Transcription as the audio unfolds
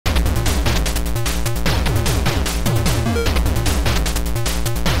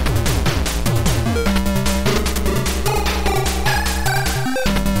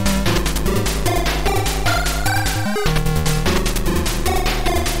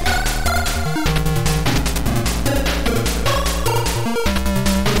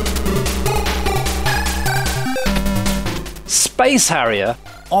Space Harrier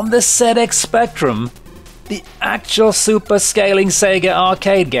on the ZX Spectrum, the actual super scaling Sega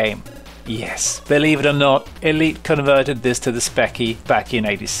arcade game. Yes, believe it or not, Elite converted this to the Specky back in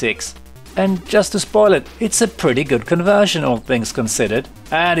 '86. And just to spoil it, it's a pretty good conversion, all things considered.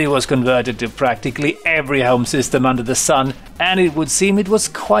 And it was converted to practically every home system under the sun, and it would seem it was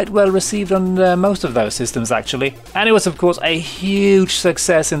quite well received on most of those systems actually. And it was of course a huge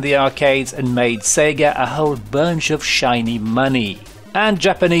success in the arcades and made Sega a whole bunch of shiny money. And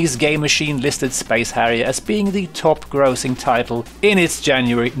Japanese Game Machine listed Space Harrier as being the top grossing title in its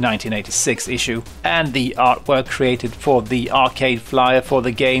January 1986 issue. And the artwork created for the arcade flyer for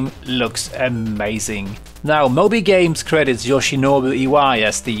the game looks amazing. Now, Moby Games credits Yoshinobu Iwai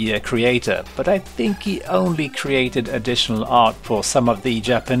as the creator, but I think he only created additional art for some of the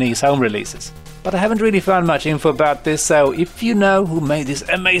Japanese home releases. But I haven't really found much info about this, so if you know who made this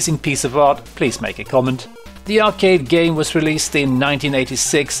amazing piece of art, please make a comment. The arcade game was released in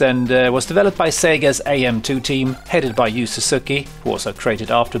 1986 and was developed by Sega's AM2 team, headed by Yu Suzuki, who also created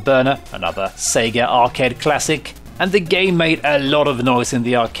Afterburner, another Sega arcade classic. And the game made a lot of noise in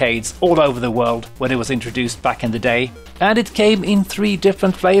the arcades all over the world when it was introduced back in the day. And it came in 3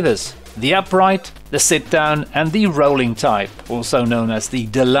 different flavors: the upright, the sit-down and the rolling type, also known as the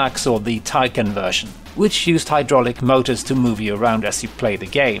deluxe or the Taycan version, which used hydraulic motors to move you around as you play the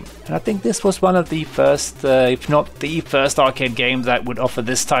game. And I think this was one of the first, if not the first arcade game that would offer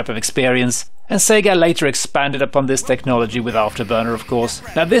this type of experience. And Sega later expanded upon this technology with Afterburner, of course.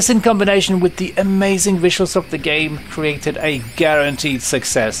 Now this, in combination with the amazing visuals of the game, created a guaranteed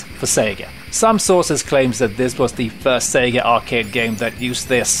success for Sega. Some sources claim that this was the first Sega arcade game that used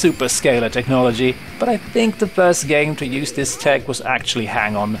their super scaler technology, but I think the first game to use this tech was actually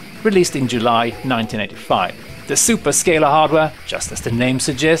Hang On, released in July 1985. The super scaler hardware, just as the name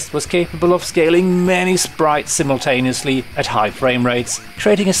suggests, was capable of scaling many sprites simultaneously at high frame rates,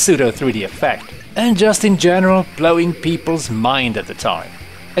 creating a pseudo 3D effect, and just in general blowing people's mind at the time.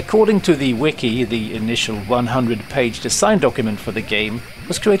 According to the wiki, the initial 100-page design document for the game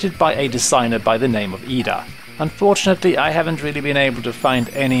was created by a designer by the name of Ida. Unfortunately, I haven't really been able to find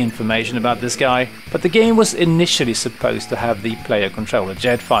any information about this guy, but the game was initially supposed to have the player control a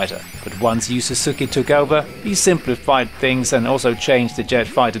jet fighter. But once Yu Suzuki took over, he simplified things and also changed the jet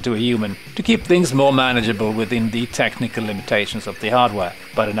fighter to a human, to keep things more manageable within the technical limitations of the hardware.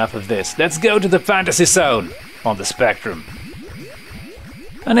 But enough of this, let's go to the Fantasy Zone on the Spectrum.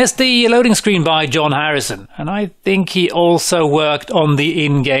 And it's the loading screen by John Harrison, and I think he also worked on the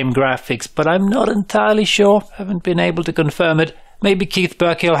in-game graphics, but I'm not entirely sure, haven't been able to confirm it. Maybe Keith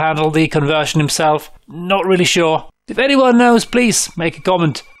Burkill handled the conversion himself, not really sure. If anyone knows, please make a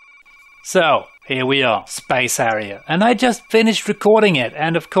comment. So, here we are, Space Harrier, and I just finished recording it,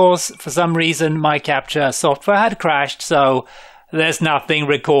 and of course, for some reason my capture software had crashed, so there's nothing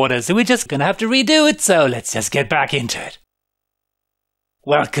recorded, so we're just gonna have to redo it, so let's just get back into it.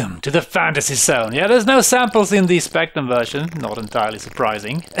 Welcome to the Fantasy Zone. Yeah, there's no samples in the Spectrum version, not entirely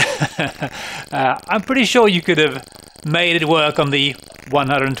surprising. I'm pretty sure you could have made it work on the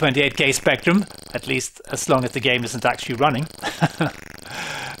 128K Spectrum, at least as long as the game isn't actually running.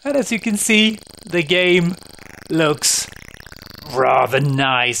 And as you can see, the game looks rather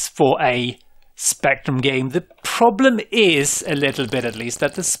nice for a Spectrum game. The problem is, a little bit at least,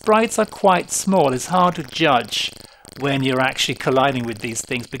 that the sprites are quite small. It's hard to judge when you're actually colliding with these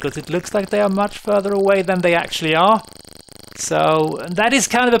things, because it looks like they are much further away than they actually are. So that is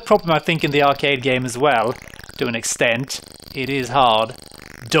kind of a problem, I think, in the arcade game as well, to an extent. It is hard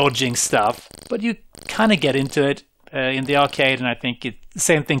dodging stuff, but you kind of get into it in the arcade, and I think the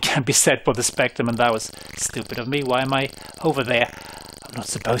same thing can be said for the Spectrum, and that was stupid of me. Why am I over there? I'm not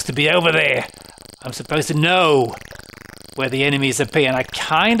supposed to be over there. I'm supposed to know where the enemies appear, and I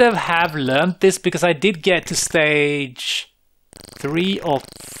kind of have learned this because I did get to stage 3 or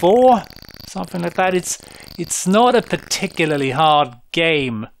 4, something like that. It's not a particularly hard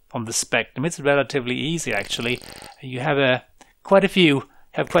game on the Spectrum. It's relatively easy actually. You have quite a few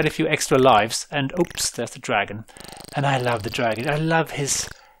extra lives, and oops, there's the dragon. And I love the dragon. I love his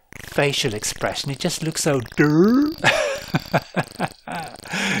facial expression. It just looks so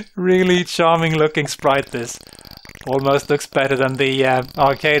really charming looking sprite, this. Almost looks better than the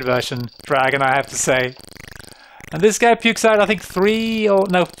arcade version dragon, I have to say. And this guy pukes out, I think,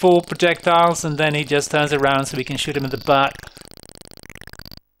 4 projectiles, and then he just turns around so we can shoot him in the butt.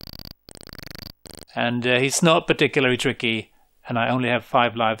 And he's not particularly tricky, and I only have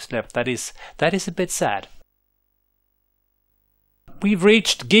 5 lives left. That is a bit sad. We've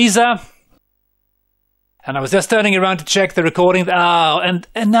reached Giza. And I was just turning around to check the recording. Oh, and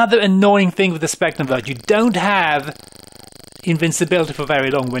another annoying thing with the Spectrum version, you don't have invincibility for very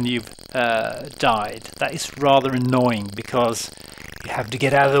long when you've died. That is rather annoying because you have to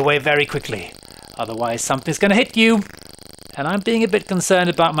get out of the way very quickly. Otherwise something's going to hit you. And I'm being a bit concerned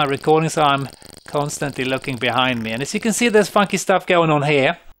about my recording, so I'm constantly looking behind me. And as you can see, there's funky stuff going on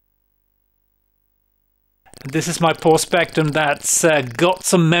here. This is my poor Spectrum that's got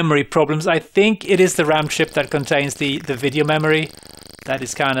some memory problems. I think it is the RAM chip that contains the video memory that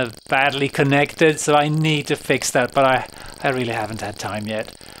is kind of badly connected, so I need to fix that, but I really haven't had time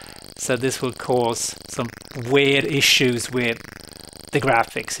yet. So this will cause some weird issues with the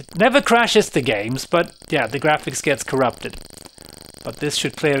graphics. It never crashes the games, but yeah, the graphics gets corrupted. But this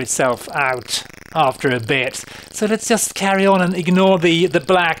should clear itself out after a bit. So let's just carry on and ignore the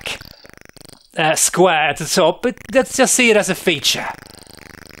black square at the top, but let's just see it as a feature.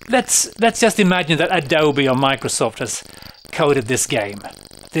 Let's just imagine that Adobe or Microsoft has coded this game.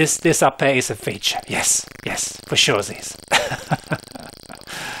 This up here is a feature. Yes, for sure it is.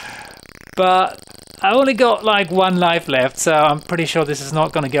 But I only got like 1 life left, so I'm pretty sure this is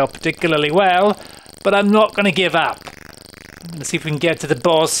not going to go particularly well, but I'm not going to give up. I'm going to see if we can get to the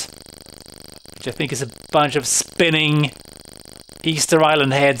boss, which I think is a bunch of spinning Easter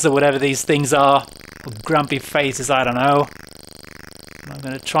Island heads or whatever these things are, or grumpy faces, I don't know. I'm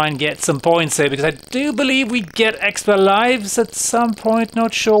going to try and get some points here because I do believe we get extra lives at some point,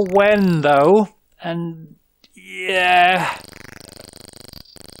 not sure when though. And yeah,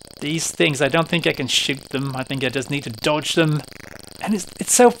 these things, I don't think I can shoot them. I think I just need to dodge them. And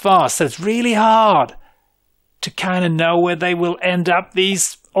it's so fast, so it's really hard to kind of know where they will end up.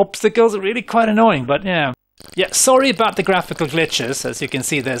 These obstacles are really quite annoying, but yeah. Yeah, sorry about the graphical glitches. As you can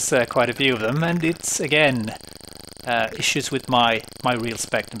see, there's quite a few of them, and it's again issues with my real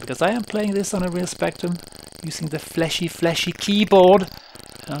Spectrum, because I am playing this on a real Spectrum using the fleshy keyboard.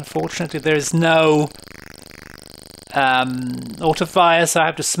 And unfortunately, there is no auto fire, so I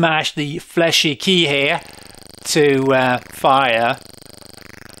have to smash the fleshy key here to fire,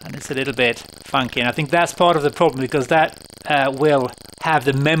 and it's a little bit funky. And I think that's part of the problem, because that will have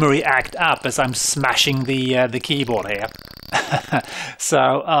the memory act up as I'm smashing the keyboard here.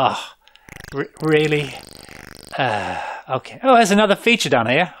 So, really? Okay. Oh, there's another feature down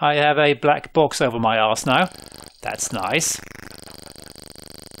here. I have a black box over my arse now. That's nice.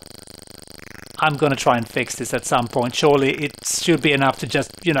 I'm going to try and fix this at some point. Surely it should be enough to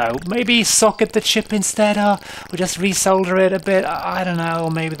just, you know, maybe socket the chip instead, or just resolder it a bit. I don't know.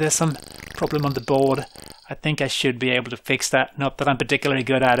 Maybe there's some problem on the board. I think I should be able to fix that. Not that I'm particularly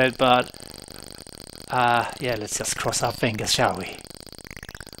good at it, but yeah, let's just cross our fingers, shall we?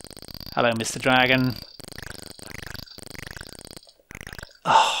 Hello, Mr. Dragon.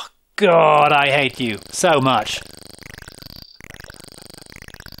 Oh, God, I hate you so much.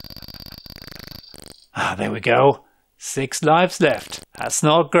 Ah, there we go. 6 lives left. That's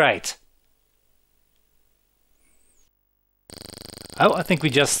not great. Oh, I think we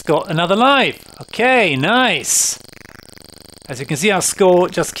just got another life. Okay, nice. As you can see, our score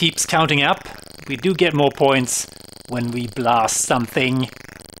just keeps counting up. We do get more points when we blast something.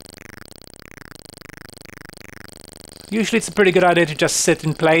 Usually it's a pretty good idea to just sit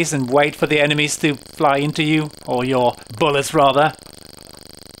in place and wait for the enemies to fly into you, or your bullets rather.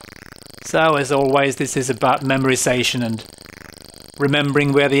 So, as always, this is about memorization and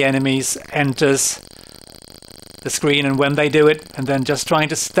remembering where the enemies enters the screen and when they do it, and then just trying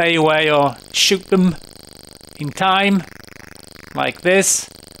to stay away or shoot them in time, like this.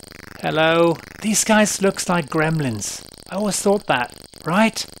 Hello. These guys looks like gremlins. I always thought that,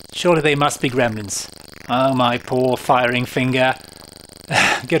 right? Surely they must be gremlins. Oh, my poor firing finger.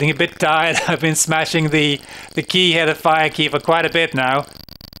 Getting a bit tired. I've been smashing the key here, the fire key, for quite a bit now.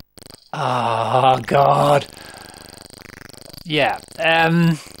 Oh, God. Yeah.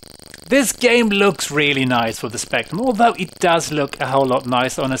 This game looks really nice for the Spectrum, although it does look a whole lot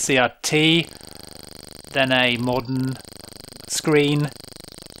nicer on a CRT than a modern screen.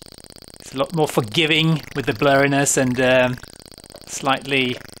 It's a lot more forgiving with the blurriness and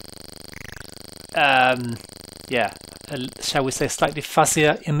slightly, yeah, shall we say slightly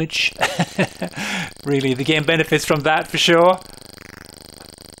fuzzier image. Really, the game benefits from that for sure.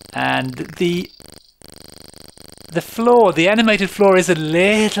 And the floor, the animated floor, is a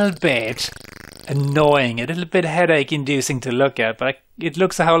little bit annoying, a little bit headache-inducing to look at, but it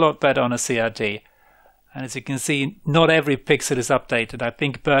looks a whole lot better on a CRT. And as you can see, not every pixel is updated. I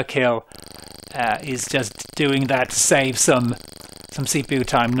think Burkill is just doing that to save some CPU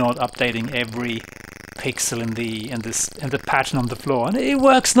time, not updating every pixel in the pattern on the floor, and it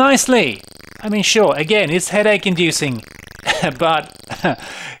works nicely. I mean, sure, again, it's headache-inducing but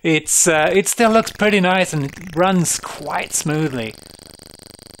it still looks pretty nice and it runs quite smoothly.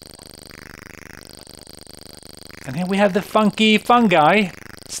 And here we have the funky fungi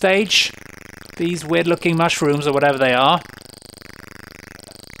stage. These weird-looking mushrooms or whatever they are.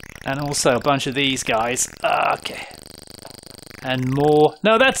 And also a bunch of these guys. Okay. And more.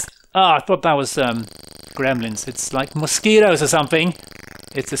 No, that's... I thought that was gremlins. It's like mosquitoes or something.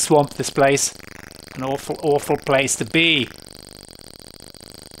 It's a swamp, this place. An awful, awful place to be.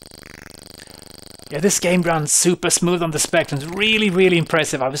 Yeah, this game runs super smooth on the Spectrum. It's really, really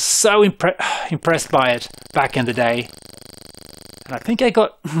impressive. I was so impressed by it back in the day. And I think I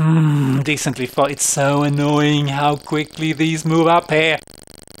got decently far. It's so annoying how quickly these move up here.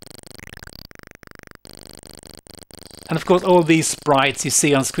 And of course all these sprites you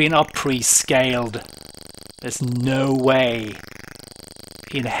see on screen are pre-scaled. There's no way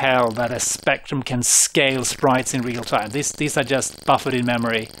in hell that a Spectrum can scale sprites in real time. These are just buffered in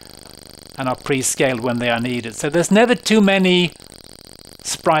memory and are pre-scaled when they are needed. So there's never too many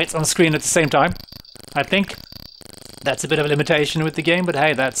sprites on screen at the same time. I think that's a bit of a limitation with the game, but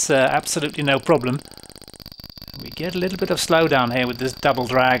hey, that's absolutely no problem. We get a little bit of slowdown here with this double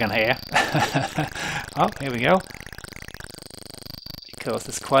dragon here. Oh, here we go. Because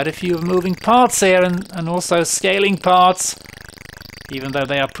there's quite a few moving parts here and also scaling parts. Even though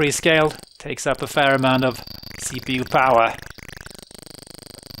they are pre-scaled, takes up a fair amount of CPU power.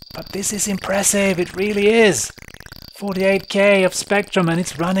 But this is impressive, it really is. 48K of Spectrum and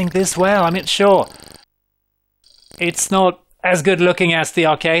it's running this well. I mean, sure, it's not as good looking as the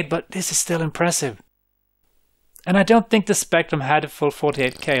arcade, but this is still impressive. And I don't think the Spectrum had a full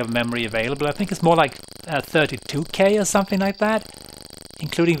 48K of memory available. I think it's more like 32K or something like that,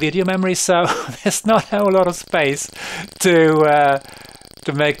 including video memory, so there's not a whole lot of space to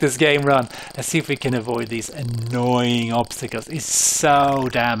make this game run. Let's see if we can avoid these annoying obstacles. It's so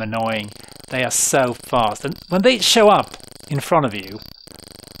damn annoying. They are so fast. And when they show up in front of you,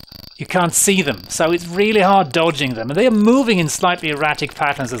 you can't see them. So it's really hard dodging them. And they are moving in slightly erratic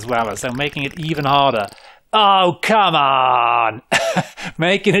patterns as well, so making it even harder. Oh, come on!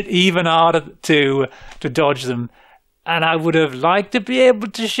 Making it even harder to dodge them. And I would have liked to be able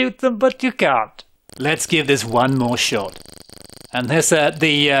to shoot them, but you can't. Let's give this one more shot. And here's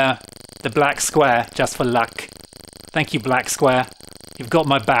the black square, just for luck. Thank you, black square. You've got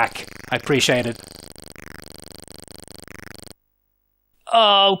my back. I appreciate it.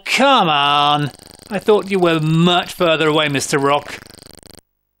 Oh, come on! I thought you were much further away, Mr. Rock.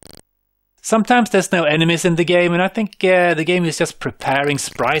 Sometimes there's no enemies in the game, and I think the game is just preparing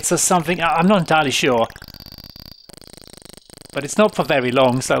sprites or something. I'm not entirely sure. But it's not for very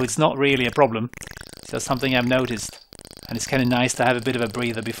long, so it's not really a problem. It's just something I've noticed. And it's kind of nice to have a bit of a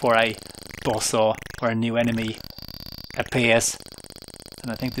breather before a boss or a new enemy appears.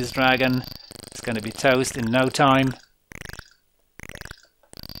 And I think this dragon is going to be toast in no time.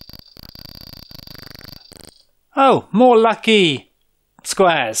 Oh, more lucky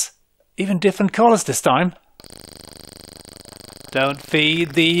squares. Even different colors this time. Don't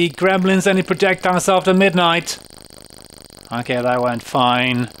feed the gremlins any projectiles after midnight. Okay, that went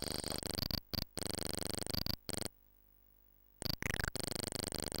fine.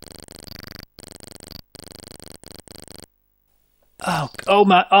 Oh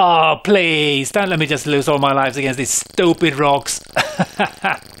my, oh please, don't let me just lose all my lives against these stupid rocks.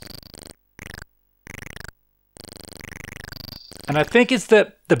 And I think it's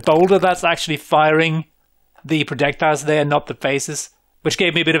the boulder that's actually firing the projectiles there, not the faces, which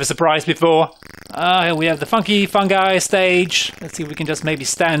gave me a bit of a surprise before. Here we have the funky fungi stage. Let's see if we can just maybe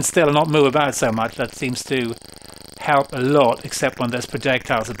stand still and not move about so much. That seems to help a lot, except when there's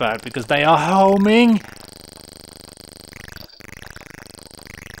projectiles about, because they are homing.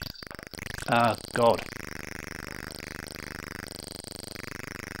 Oh, God.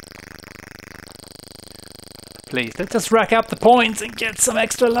 Please, let's just rack up the points and get some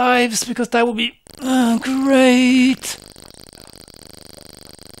extra lives, because that would be great.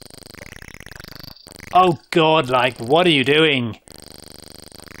 Oh, God, like, what are you doing?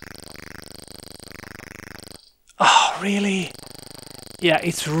 Oh, really? Yeah,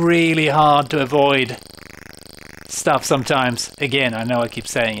 it's really hard to avoid stuff sometimes. Again, I know I keep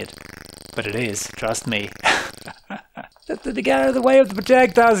saying it. But it is, trust me. Just to get out of the way of the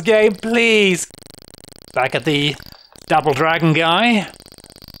projectiles, game, please. Back at the double dragon guy.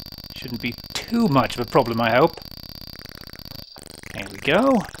 Shouldn't be too much of a problem, I hope. There we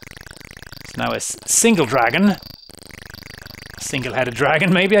go. It's now a single dragon. Single-headed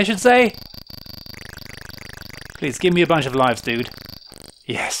dragon, maybe I should say. Please, give me a bunch of lives, dude.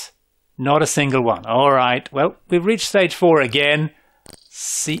 Yes. Not a single one. All right. Well, we've reached stage 4 again.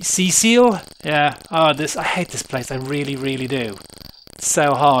 Cecile? Yeah. Oh, I hate this place. I really, really do. It's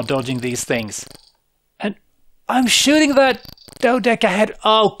so hard dodging these things. And I'm shooting that dodecahead.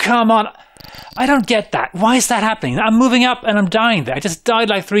 Oh, come on. I don't get that. Why is that happening? I'm moving up and I'm dying there. I just died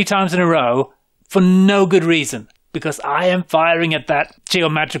like 3 times in a row for no good reason. Because I am firing at that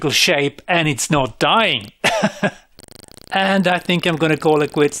geometrical shape and it's not dying. And I think I'm going to call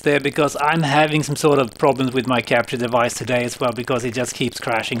it quits there because I'm having some sort of problems with my capture device today as well because it just keeps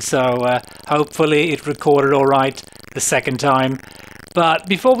crashing. So hopefully it recorded all right the second time. But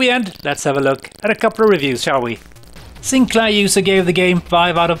before we end, let's have a look at a couple of reviews, shall we? Sinclair User gave the game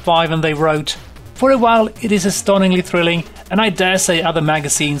 5 out of 5 and they wrote, "For a while it is astonishingly thrilling and I dare say other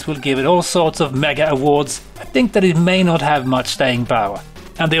magazines will give it all sorts of mega awards. I think that it may not have much staying power."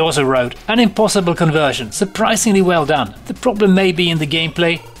 And they also wrote, "An impossible conversion, surprisingly well done. The problem may be in the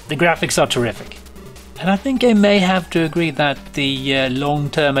gameplay, the graphics are terrific." And I think I may have to agree that the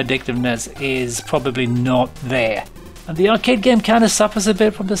long-term addictiveness is probably not there. And the arcade game kind of suffers a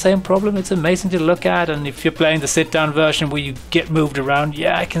bit from the same problem. It's amazing to look at, and if you're playing the sit-down version where you get moved around,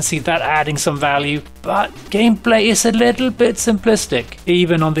 yeah, I can see that adding some value. But gameplay is a little bit simplistic,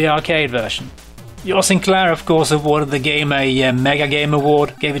 even on the arcade version. Your Sinclair, of course, awarded the game a Mega Game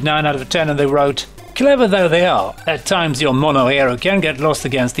Award, gave it 9 out of 10, and they wrote, "Clever though they are, at times your mono hero can get lost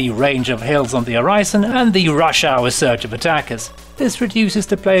against the range of hills on the horizon and the rush hour surge of attackers. This reduces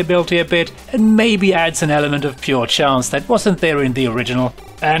the playability a bit and maybe adds an element of pure chance that wasn't there in the original."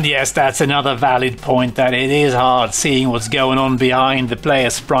 And yes, that's another valid point, that it is hard seeing what's going on behind the player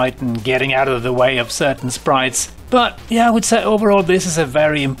sprite and getting out of the way of certain sprites. But yeah, I would say overall this is a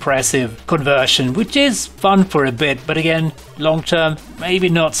very impressive conversion, which is fun for a bit, but again, long term, maybe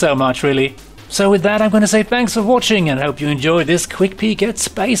not so much really. So with that, I'm going to say thanks for watching and hope you enjoyed this quick peek at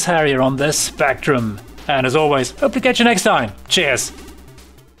Space Harrier on the Spectrum. And as always, hope to catch you next time. Cheers!